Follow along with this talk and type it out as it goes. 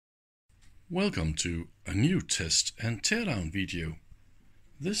Welcome to a new test and teardown video.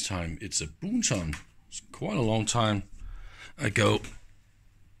 This time it's a Boonton. It's quite a long time ago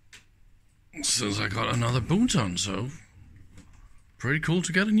since I got another Boonton, so pretty cool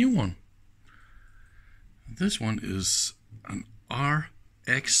to get a new one. This one is an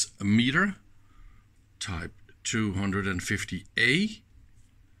RX Meter type 250A.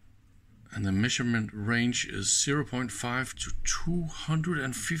 And the measurement range is 0.5 to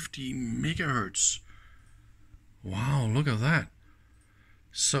 250 megahertz. Wow, look at that.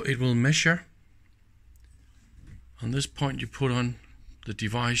 So it will measure. On this point you put on the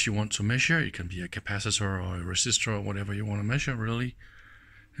device you want to measure. It can be a capacitor or a resistor or whatever you want to measure really.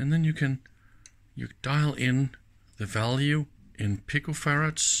 And then you dial in the value in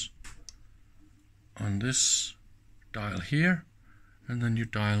picofarads on this dial here. And then you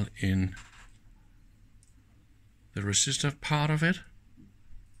dial in the resistor part of it.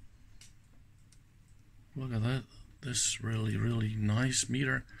 Look at that. This really nice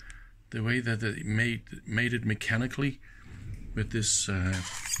meter. The way that they made it mechanically with this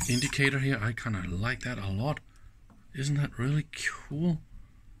indicator here, I kind of like that a lot. Isn't that really cool?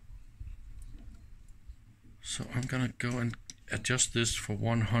 So I'm gonna go and adjust this for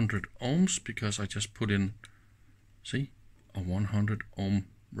 100 ohms because I just put in, see, a 100 ohm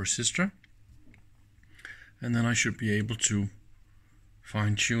resistor, and then I should be able to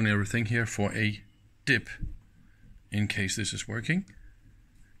fine-tune everything here for a dip in case this is working.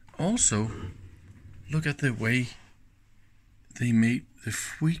 Also, look at the way they made the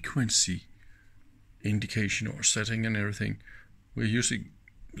frequency indication or setting and everything. We're using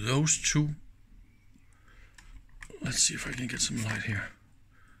those two. Let's see if I can get some light here.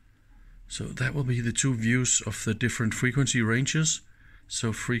 So that will be the two views of the different frequency ranges.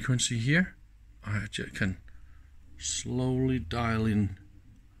 So frequency here, I can slowly dial in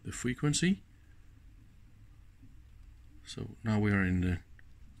the frequency. So now we are in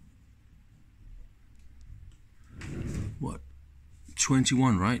the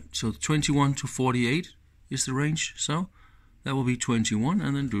 21, right? So 21 to 48 is the range. So that will be 21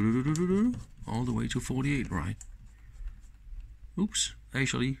 and then all the way to 48, right? Oops,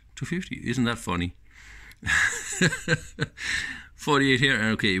 actually to 50. Isn't that funny? 48 here.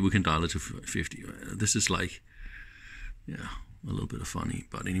 Okay, we can dial it to 50. This is like, yeah, a little bit of funny.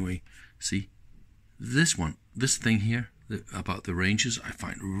 But anyway, see, this thing here about the ranges, I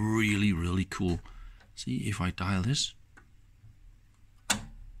find really cool. See, if I dial this,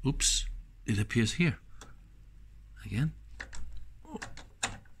 oops, it appears here. Again. Oh.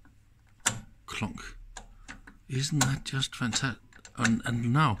 Clunk. Isn't that just fantastic?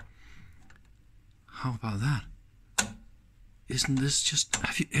 And now, how about that? Isn't this just,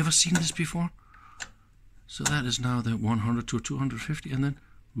 have you ever seen this before? So that is now the 100 to 250, and then,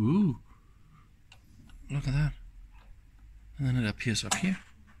 ooh, look at that. And then it appears up here.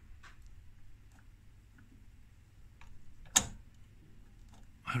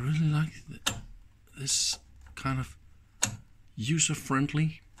 I really like this kind of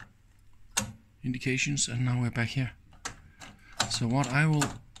user-friendly indications, and now we're back here. So what I will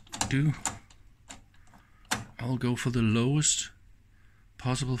do, I will go for the lowest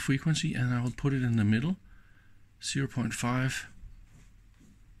possible frequency and I will put it in the middle, 0.5.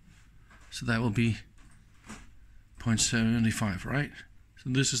 So that will be 0.75, right? So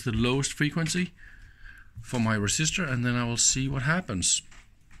this is the lowest frequency for my resistor, and then I will see what happens.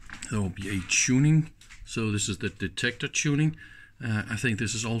 There will be a tuning. So this is the detector tuning. I think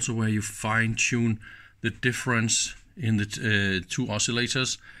this is also where you fine-tune the difference in the two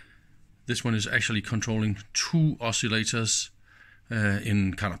oscillators. This one is actually controlling two oscillators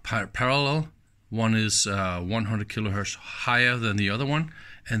in kind of parallel. One is 100 kilohertz higher than the other one,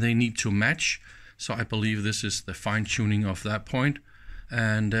 and they need to match. So I believe this is the fine-tuning of that point.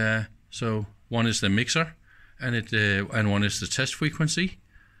 And so one is the mixer, and one is the test frequency,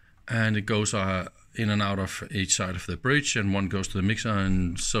 and it goes in and out of each side of the bridge, and one goes to the mixer,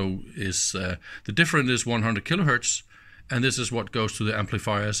 and so is the difference is 100 kilohertz, and this is what goes to the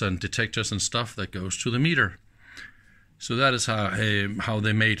amplifiers and detectors and stuff that goes to the meter. So that is how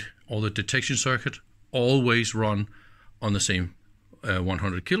they made all the detection circuit always run on the same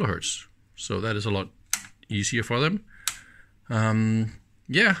 100 kilohertz. So that is a lot easier for them.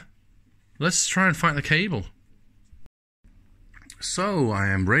 Yeah, let's try and find the cable. So I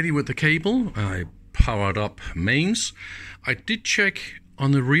am ready with the cable. I powered up mains. I did check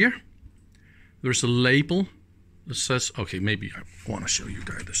on the rear. There's a label that says, okay, maybe I want to show you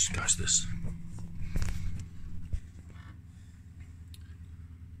guys this.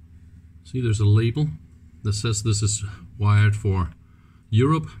 See, there's a label that says this is wired for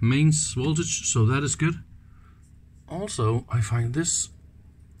Europe mains voltage, so that is good. Also, I find this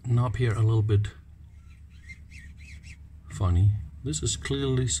knob here a little bit funny. This is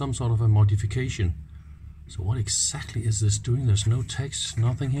clearly some sort of a modification. So what exactly is this doing? There's no text,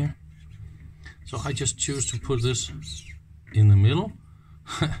 nothing here. So I just choose to put this in the middle.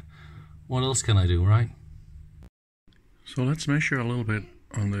 What else can I do, right? So let's measure a little bit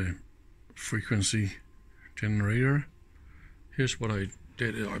on the frequency generator. Here's what I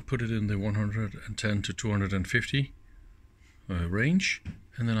did. I put it in the 110 to 250 range,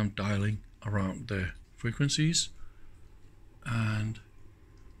 and then I'm dialing around the frequencies, and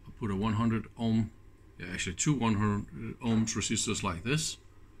I put a 100 ohm, actually two 100 ohms resistors like this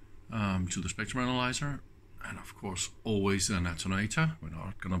to the spectrum analyzer, and of course always an attenuator. We're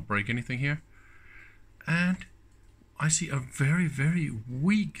not gonna break anything here. And I see a very, very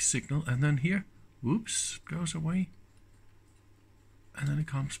weak signal, and then here, whoops, it goes away. And then it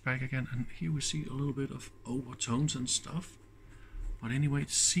comes back again, and here we see a little bit of overtones and stuff. But anyway, it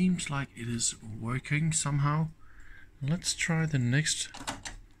seems like it is working somehow. Let's try the next.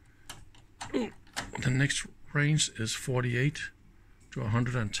 The next range is 48 to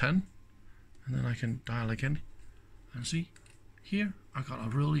 110, and then I can dial again. And see, here I got a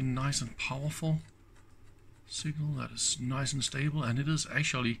really nice and powerful signal that is nice and stable, and it is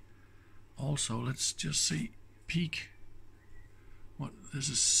actually also, let's just see, peak. What, this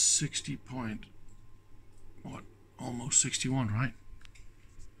is 60 point, what, almost 61, right?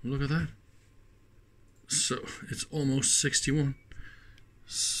 Look at that. So it's almost 61.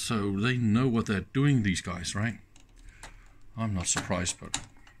 So they know what they're doing, these guys, right? I'm not surprised, but,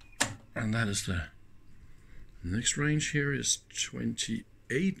 and that is the next range here is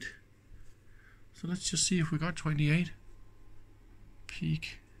 28. So let's just see if we got 28.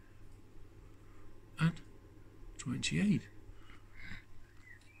 Peak and 28.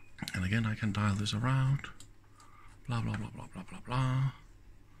 And again, I can dial this around, blah, blah, blah, blah, blah, blah, blah.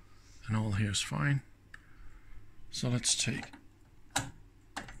 And all here is fine. So let's take,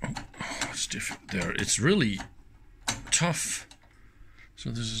 it's different there. It's really tough. So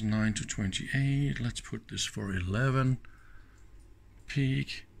this is 9 to 28. Let's put this for 11.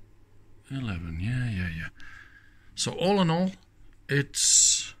 Peak, 11, yeah. So all in all,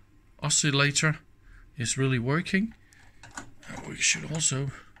 its oscillator is really working. We should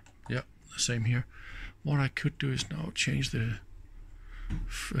also, yeah, the same here. What I could do is now change the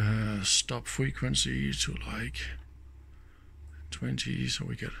stop frequency to like 20, so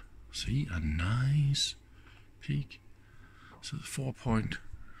we get, see, a nice peak. So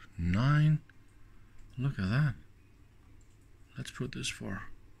 4.9, look at that. Let's put this for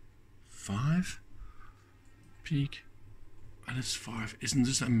 5 peak, and it's 5. Isn't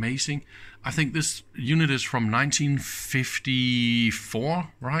this amazing? I think this unit is from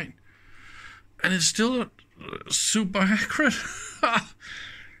 1954, right? And it's still super accurate.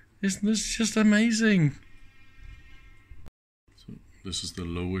 Isn't this just amazing? So this is the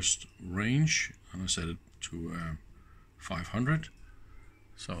lowest range, and I set it to 500.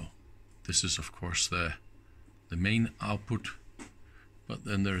 So this is of course the main output, but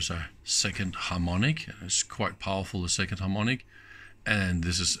then there's a second harmonic. It's quite powerful, the second harmonic, and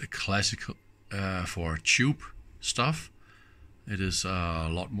this is a classical for tube stuff. It is a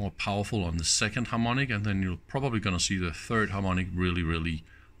lot more powerful on the second harmonic, and then you're probably going to see the third harmonic really, really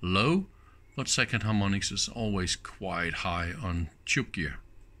low, but second harmonics is always quite high on tube gear.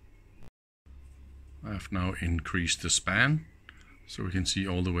 I have now increased the span, so we can see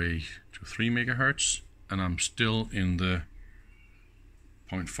all the way to 3 megahertz, and I'm still in the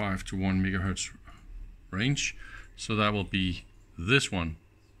 0.5 to 1 megahertz range, so that will be this one,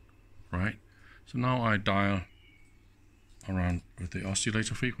 right? So now I dial around with the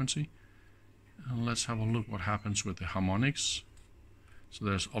oscillator frequency, and let's have a look what happens with the harmonics. So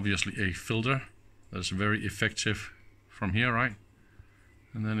there's obviously a filter that's very effective from here, right?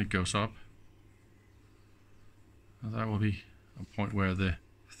 And then it goes up, and that will be a point where the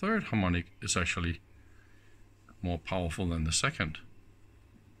third harmonic is actually more powerful than the second.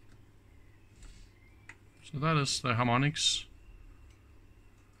 So that is the harmonics.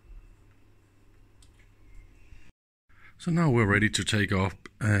 So now we're ready to take off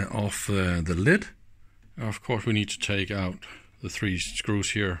the lid. Of course we need to take out the 3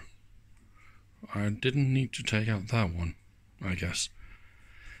 screws here. I didn't need to take out that one, I guess.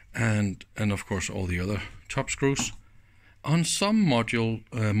 And of course all the other top screws. On some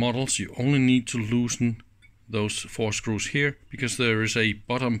models you only need to loosen those 4 screws here, because there is a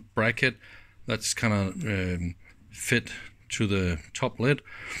bottom bracket that's kind of fit to the top lid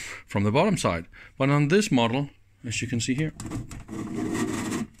from the bottom side. But on this model, as you can see here.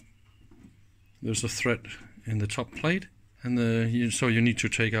 There's a thread in the top plate, and so you need to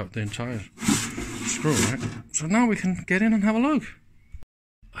take out the entire screw, right? So now we can get in and have a look.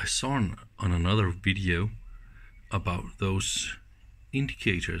 I saw on another video about those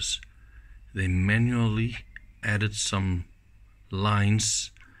indicators. They manually added some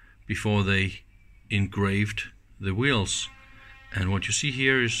lines before they engraved the wheels, and what you see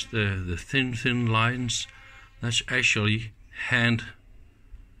here is the thin lines. That's actually hand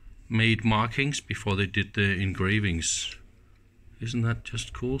made markings before they did the engravings. Isn't that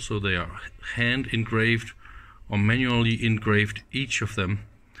just cool? So they are hand engraved or manually engraved, each of them,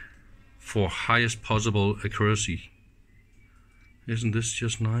 for highest possible accuracy. Isn't this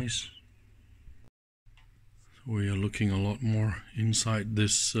just nice? We are looking a lot more inside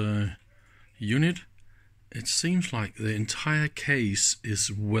this unit. It seems like the entire case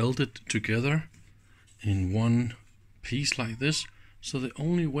is welded together in one piece like this. So the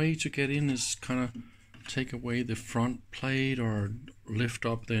only way to get in is kind of take away the front plate or lift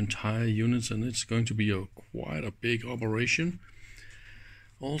up the entire units, and it's going to be quite a big operation.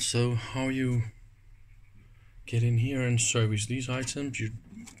 Also, how you get in here and service these items, you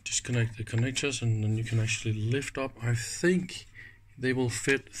disconnect the connectors and then you can actually lift up. I think they will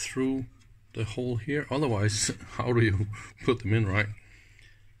fit through the hole here, otherwise how do you put them in, right?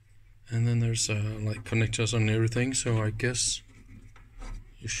 And then there's like connectors on everything, so I guess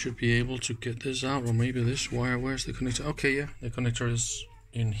you should be able to get this out. Or maybe this wire, where's the connector? Okay, yeah, the connector is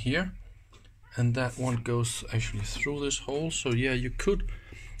in here, and that one goes actually through this hole. So yeah, you could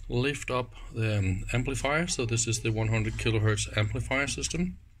lift up the amplifier. So this is the 100 kilohertz amplifier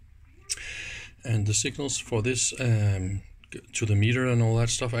system, and the signals for this to the meter and all that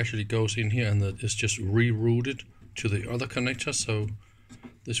stuff actually goes in here, and that is just rerouted to the other connector. So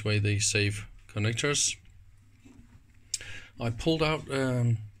this way they save connectors. I pulled out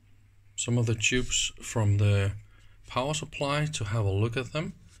some of the tubes from the power supply to have a look at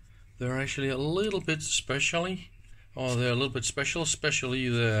them. They're actually a little bit special, especially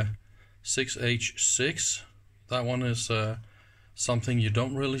the 6H6. That one is something you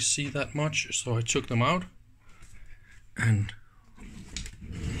don't really see that much, so I took them out. And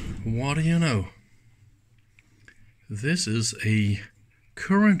what do you know? This is a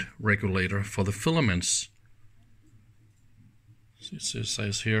current regulator for the filaments. It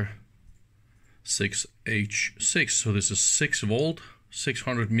says here 6H6, so this is 6 volt,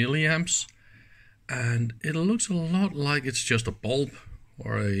 600 milliamps, and it looks a lot like it's just a bulb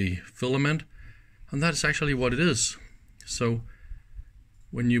or a filament, and that's actually what it is. So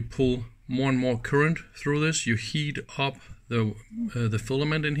when you pull more and more current through this, you heat up the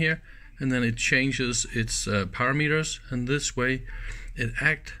filament in here, and then it changes its parameters, and this way it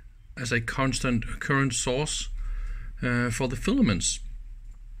acts as a constant current source for the filaments.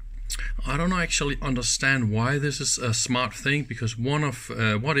 I don't actually understand why this is a smart thing, because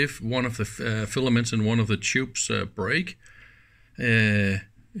what if one of the filaments in one of the tubes break in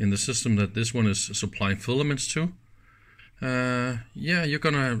the system that this one is supplying filaments to? Yeah, you're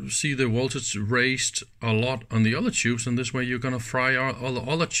gonna see the voltage raised a lot on the other tubes, and this way you're gonna fry out all the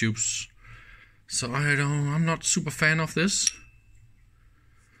other tubes. So I'm not super fan of this.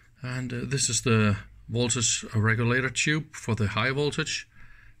 And this is the voltage regulator tube for the high voltage,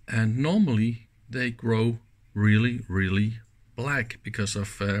 and normally they grow really black because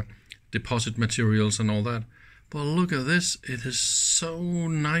of deposit materials and all that. But look at this, it is so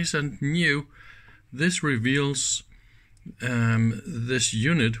nice and new. This reveals this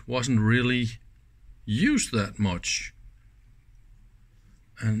unit wasn't really used that much.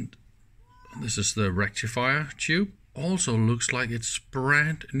 And this is the rectifier tube, also looks like it's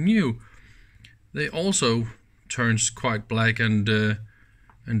brand new. They also turns quite black and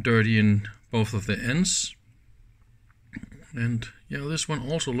dirty in both of the ends. And yeah, this one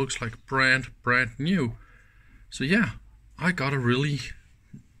also looks like brand new. So yeah, I got a really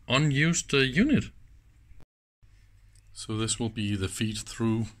unused unit. So this will be the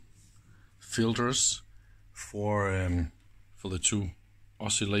feed-through filters for the two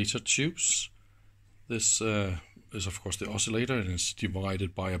oscillator tubes. This is of course the oscillator, and it's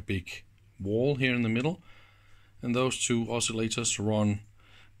divided by a big wall here in the middle, and those two oscillators run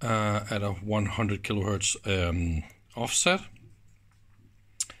at a 100 kilohertz offset.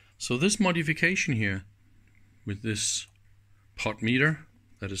 So this modification here with this pot meter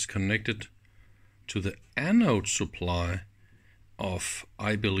that is connected to the anode supply of,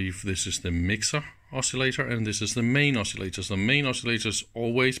 I believe this is the mixer oscillator and this is the main oscillator. So the main oscillator is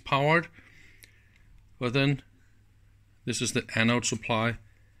always powered, but then this is the anode supply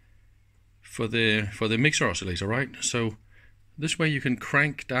for the mixer oscillator, right? So this way you can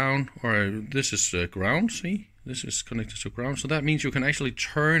crank down, or this is ground, see? This is connected to ground, so that means you can actually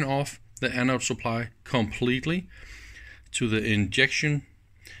turn off the anode supply completely to the injection,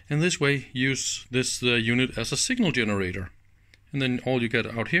 and this way use this unit as a signal generator. And then all you get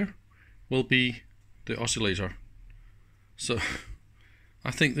out here will be the oscillator. So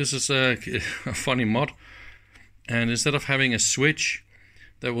I think this is a funny mod, and instead of having a switch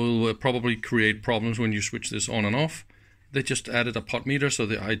that will probably create problems when you switch this on and off, they just added a pot meter. So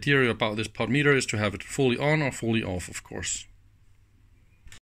the idea about this pot meter is to have it fully on or fully off, of course.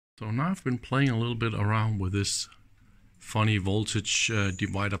 So now I've been playing a little bit around with this funny voltage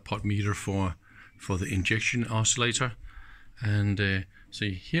divider pot meter for the injection oscillator. And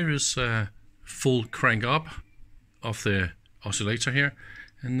see, here is full crank up of the oscillator here,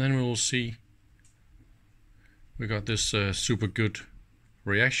 and then we will see we got this super good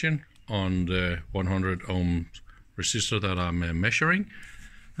reaction on the 100 ohm resistor that I'm measuring,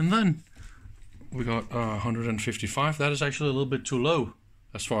 and then we got 155. That is actually a little bit too low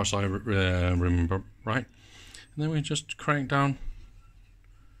as far as I remember, right? And then we just crank down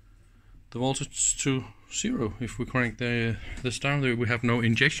the voltage to 0. If we crank this down, we have no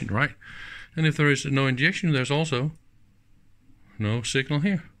injection, right? And if there is no injection, there's also no signal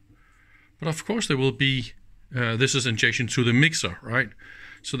here. But of course there will be, this is injection to the mixer, right?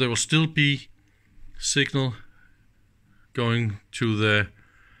 So there will still be signal going to the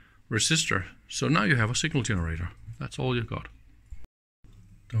resistor. So now you have a signal generator. That's all you got.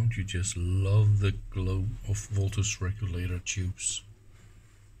 Don't you just love the glow of voltage regulator tubes?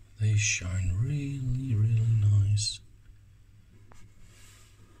 They shine really, really nice.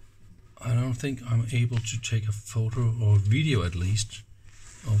 I don't think I'm able to take a photo or video at least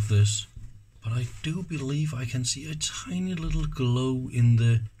of this, but I do believe I can see a tiny little glow in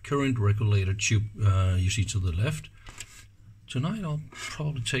the current regulator tube you see to the left. Tonight I'll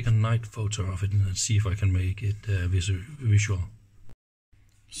probably take a night photo of it and see if I can make it visual.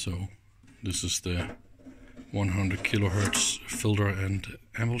 So this is the 100 kilohertz filter and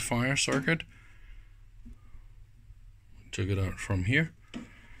amplifier circuit. Took it out from here.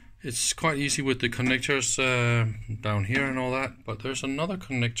 It's quite easy with the connectors down here and all that, but there's another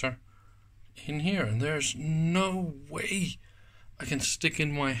connector in here, and there's no way I can stick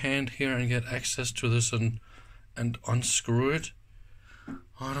in my hand here and get access to this and unscrew it.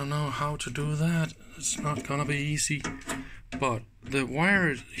 I don't know how to do that. It's not gonna be easy, but the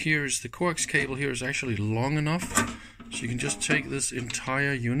wire here is, the coax cable here is actually long enough so you can just take this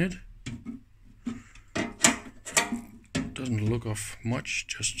entire unit. Doesn't look off much,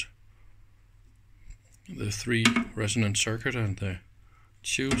 just the 3 resonant circuit and the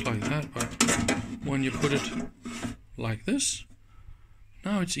tubes like that. But when you put it like this,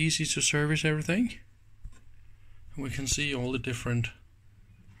 now it's easy to service everything. And we can see all the different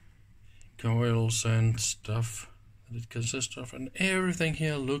coils and stuff that it consists of, and everything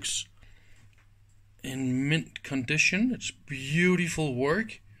here looks in mint condition. It's beautiful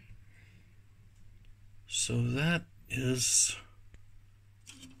work. So that is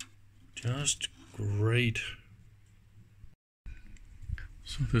just great.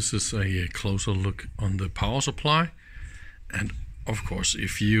 So this is a closer look on the power supply, and of course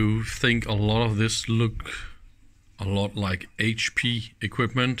if you think a lot of this look a lot like HP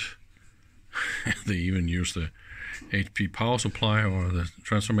equipment, they even use the HP power supply or the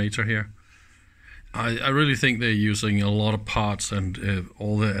transformator here. I really think they're using a lot of parts and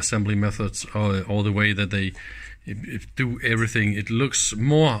all the assembly methods, all the way that they do everything. It looks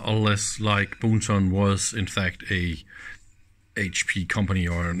more or less like Boonton was in fact a HP company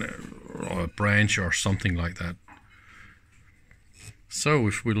or a branch or something like that. So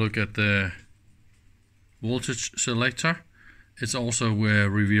if we look at the voltage selector, it's also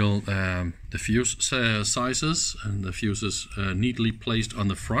revealed the fuse sizes, and the fuses neatly placed on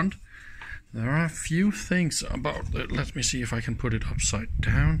the front. There are a few things about it. Let me see if I can put it upside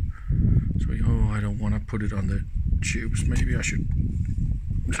down. So, oh, I don't want to put it on the tubes. Maybe I should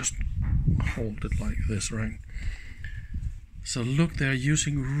just hold it like this, right? So look, they're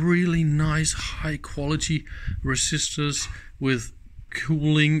using really nice high quality resistors with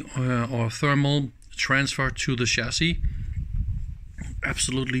cooling or thermal transfer to the chassis.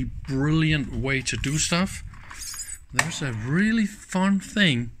 Absolutely brilliant way to do stuff. There's a really fun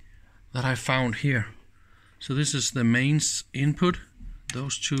thing that I found here. So this is the mains input,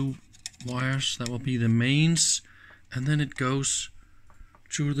 those 2 wires, that will be the mains, and then it goes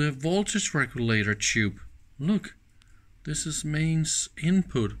to the voltage regulator tube. Look, this is mains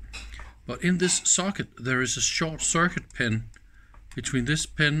input, but in this socket there is a short circuit pin between this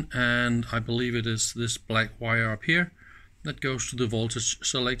pin and I believe it is this black wire up here that goes to the voltage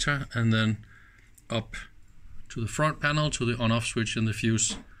selector, and then up to the front panel to the on-off switch and the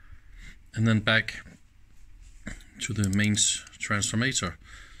fuse, and then back to the mains transformator.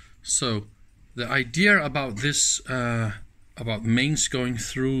 So the idea about this, about mains going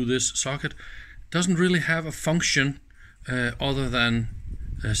through this socket, doesn't really have a function other than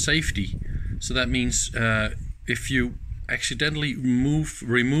safety. So that means if you accidentally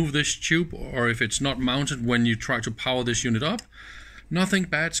remove this tube, or if it's not mounted when you try to power this unit up, nothing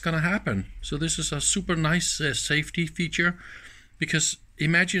bad's gonna happen. So this is a super nice safety feature, because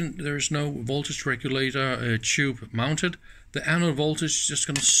imagine there's no voltage regulator tube mounted, the anode voltage is just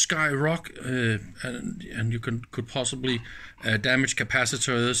gonna skyrocket, and you could possibly damage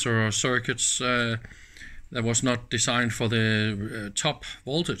capacitors or circuits that was not designed for the top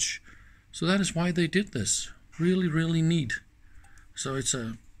voltage. So that is why they did this. Really, really neat. So it's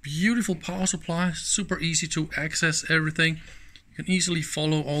a beautiful power supply, super easy to access everything. You can easily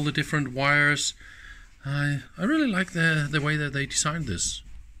follow all the different wires. I really like the way that they designed this.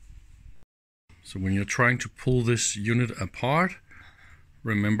 So when you're trying to pull this unit apart,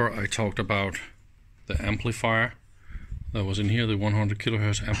 remember I talked about the amplifier that was in here, the 100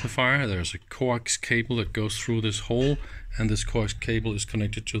 kilohertz amplifier. There's a coax cable that goes through this hole, and this coax cable is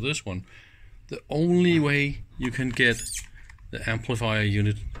connected to this one. The only way you can get the amplifier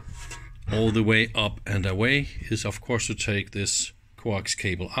unit all the way up and away is of course to take this coax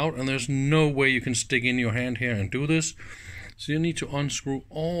cable out, and there's no way you can stick in your hand here and do this. So you need to unscrew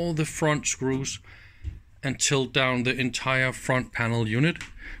all the front screws and tilt down the entire front panel unit,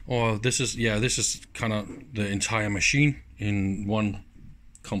 or this is kind of the entire machine in one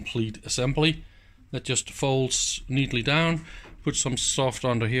complete assembly that just folds neatly down. Put some soft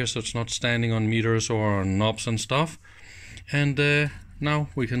under here so it's not standing on meters or on knobs and stuff. And now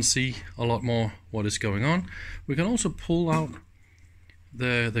we can see a lot more what is going on. We can also pull out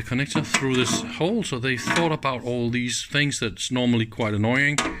the connector through this hole. So they thought about all these things that's normally quite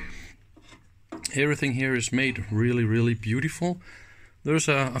annoying. Everything here is made really, really beautiful. There's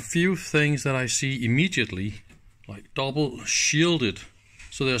a few things that I see immediately, like double shielded.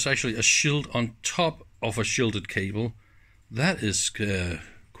 So there's actually a shield on top of a shielded cable. That is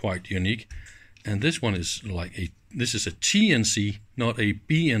quite unique. And this one is like this is a TNC, not a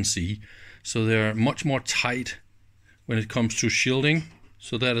BNC. So they're much more tight when it comes to shielding.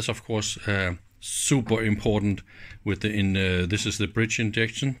 So that is of course super important with the this is the bridge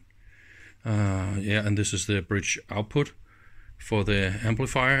injection. And this is the bridge output for the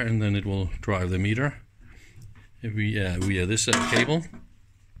amplifier, and then it will drive the meter via this cable.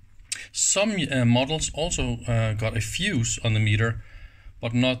 Some models also got a fuse on the meter,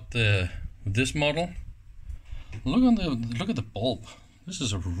 but not this model. Look at the bulb. This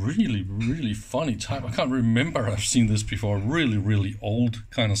is a really, really funny type. I can't remember I've seen this before. Really, really old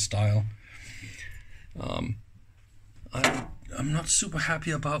kind of style. I'm not super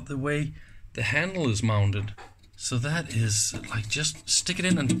happy about the way the handle is mounted. So that is like, just stick it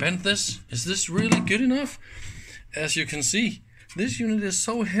in and bend this. Is this really good enough? As you can see, this unit is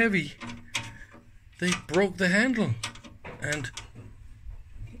so heavy, they broke the handle, and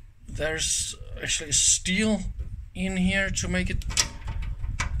there's actually steel in here to make it.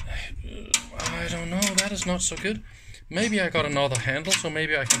 I don't know, that is not so good. Maybe I got another handle, so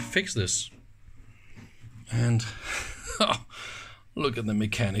maybe I can fix this. And look at the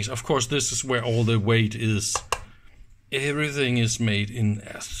mechanics. Of course, this is where all the weight is. Everything is made in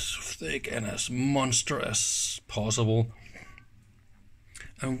as thick and as monster as possible.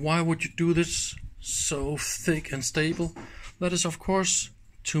 And why would you do this so thick and stable? That is of course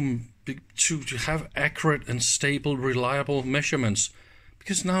to have accurate and stable, reliable measurements.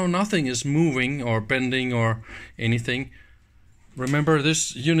 Because now nothing is moving or bending or anything. Remember,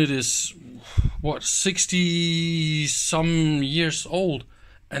 this unit is, what, 60 some years old,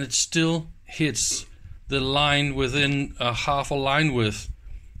 and it still hits the line within a half a line width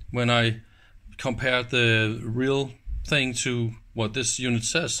when I compared the real thing to what this unit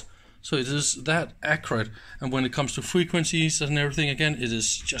says. So it is that accurate, and when it comes to frequencies and everything, again, it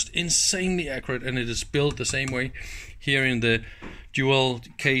is just insanely accurate, and it is built the same way here in the dual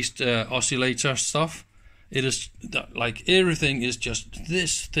cased oscillator stuff. It is like everything is just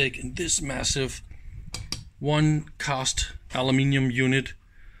this thick and this massive. One cast aluminium unit.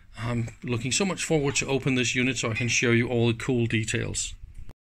 I'm looking so much forward to open this unit so I can show you all the cool details.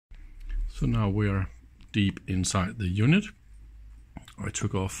 So now we're deep inside the unit. I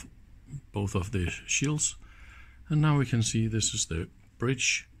took off both of the shields, and now we can see this is the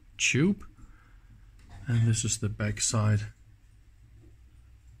bridge tube, and this is the back side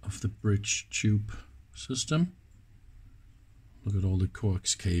of the bridge tube system. Look at all the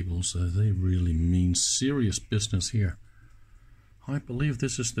coax cables. They really mean serious business here. I believe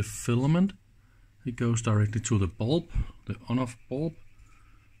this is the filament. It goes directly to the bulb, the on-off bulb.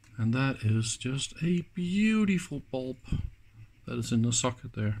 And that is just a beautiful bulb that is in the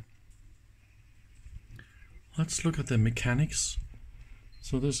socket there. Let's look at the mechanics.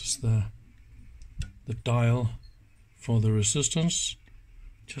 So this is the dial for the resistance.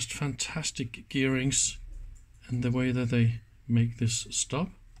 Just fantastic gearings, and the way that they make this stop.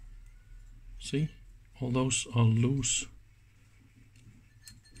 See, all those are loose,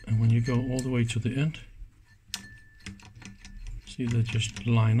 and when you go all the way to the end, see, they just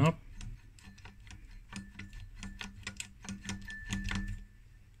line up.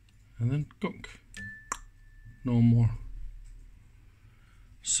 And then gunk, no more.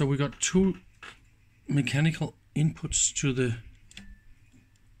 So we got two mechanical inputs to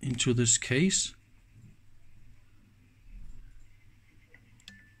into this case.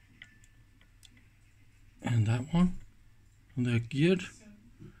 And that one, and they're geared.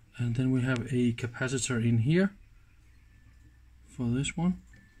 And then we have a capacitor in here for this one.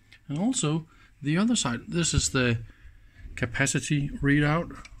 And also the other side, this is the capacity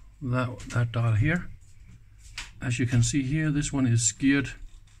readout, that dial here. As you can see here, this one is geared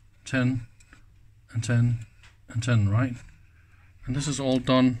 10 and 10 and 10, right? And this is all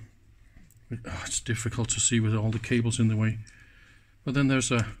done with, it's difficult to see with all the cables in the way. But then there's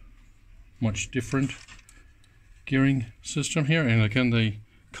a much different gearing system here, and again they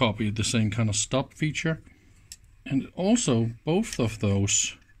copied the same kind of stop feature. And also both of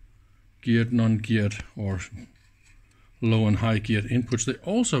those geared, non-geared, or low and high geared inputs, they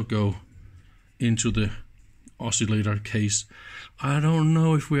also go into the oscillator case. I don't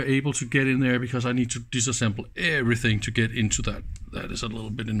know if we're able to get in there because I need to disassemble everything to get into that. That is a little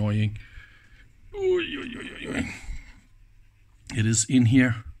bit annoying. It is in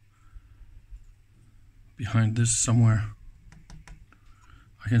here, behind this somewhere.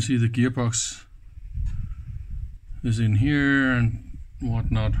 I can see the gearbox is in here and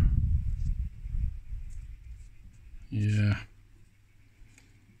whatnot. Yeah.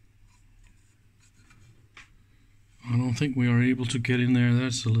 I don't think we are able to get in there.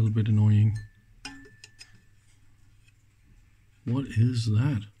 That's a little bit annoying. What is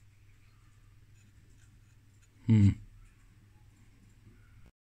that?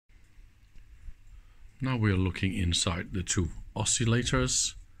 Now we are looking inside the two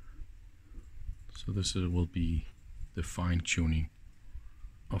oscillators. So this will be the fine tuning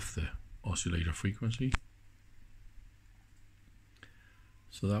of the oscillator frequency.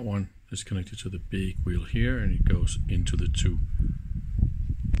 So that one is connected to the big wheel here, and it goes into the two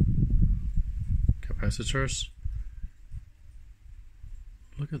capacitors.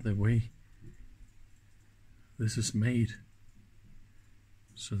 Look at the way this is made.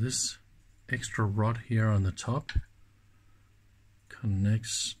 So this extra rod here on the top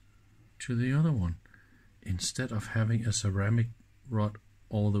connects to the other one, instead of having a ceramic rod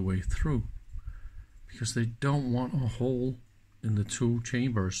all the way through, because they don't want a hole in the two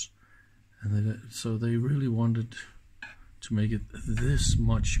chambers, and so they really wanted to make it this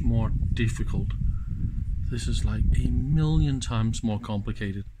much more difficult. This is like 1,000,000 times more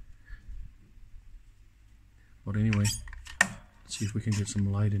complicated. But anyway, let's see if we can get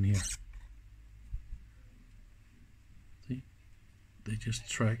some light in here. See, they just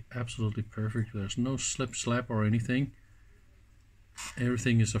track absolutely perfect. There's no slip slap or anything.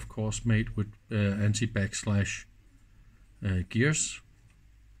 Everything is of course made with anti-backslash gears.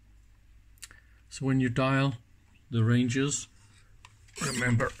 So when you dial the ranges,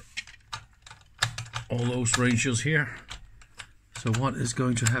 remember all those ranges here. So what is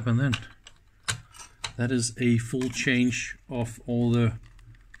going to happen then? That is a full change of all the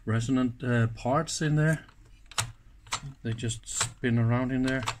resonant parts in there. They just spin around in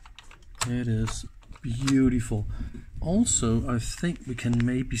there. It is beautiful. Also, I think we can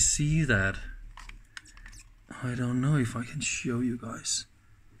maybe see that. I don't know if I can show you guys.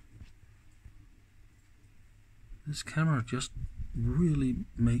 This camera just really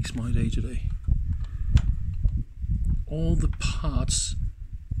makes my day today. All the parts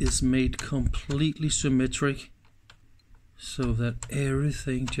is made completely symmetric, so that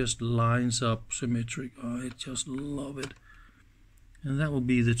everything just lines up symmetric. I just love it. And that will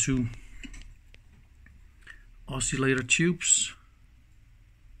be the two oscillator tubes.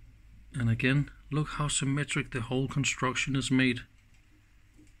 And again, look how symmetric the whole construction is made.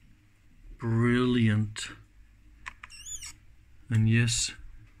 Brilliant. And yes,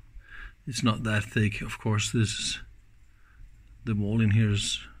 it's not that thick, of course. This is The wall in here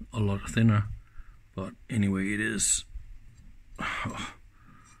is a lot thinner, but anyway, it is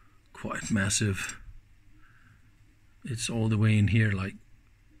quite massive. It's all the way in here, like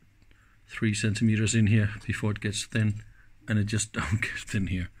 3 centimeters in here before it gets thin, and it just don't get thin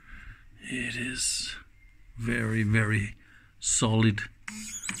here. It is very, very solid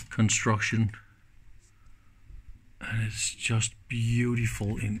construction, and it's just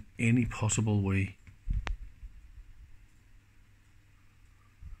beautiful in any possible way.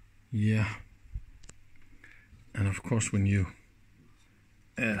 Yeah, and of course when you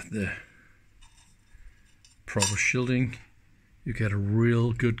add the proper shielding, you get a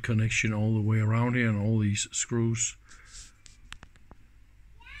real good connection all the way around here, and all these screws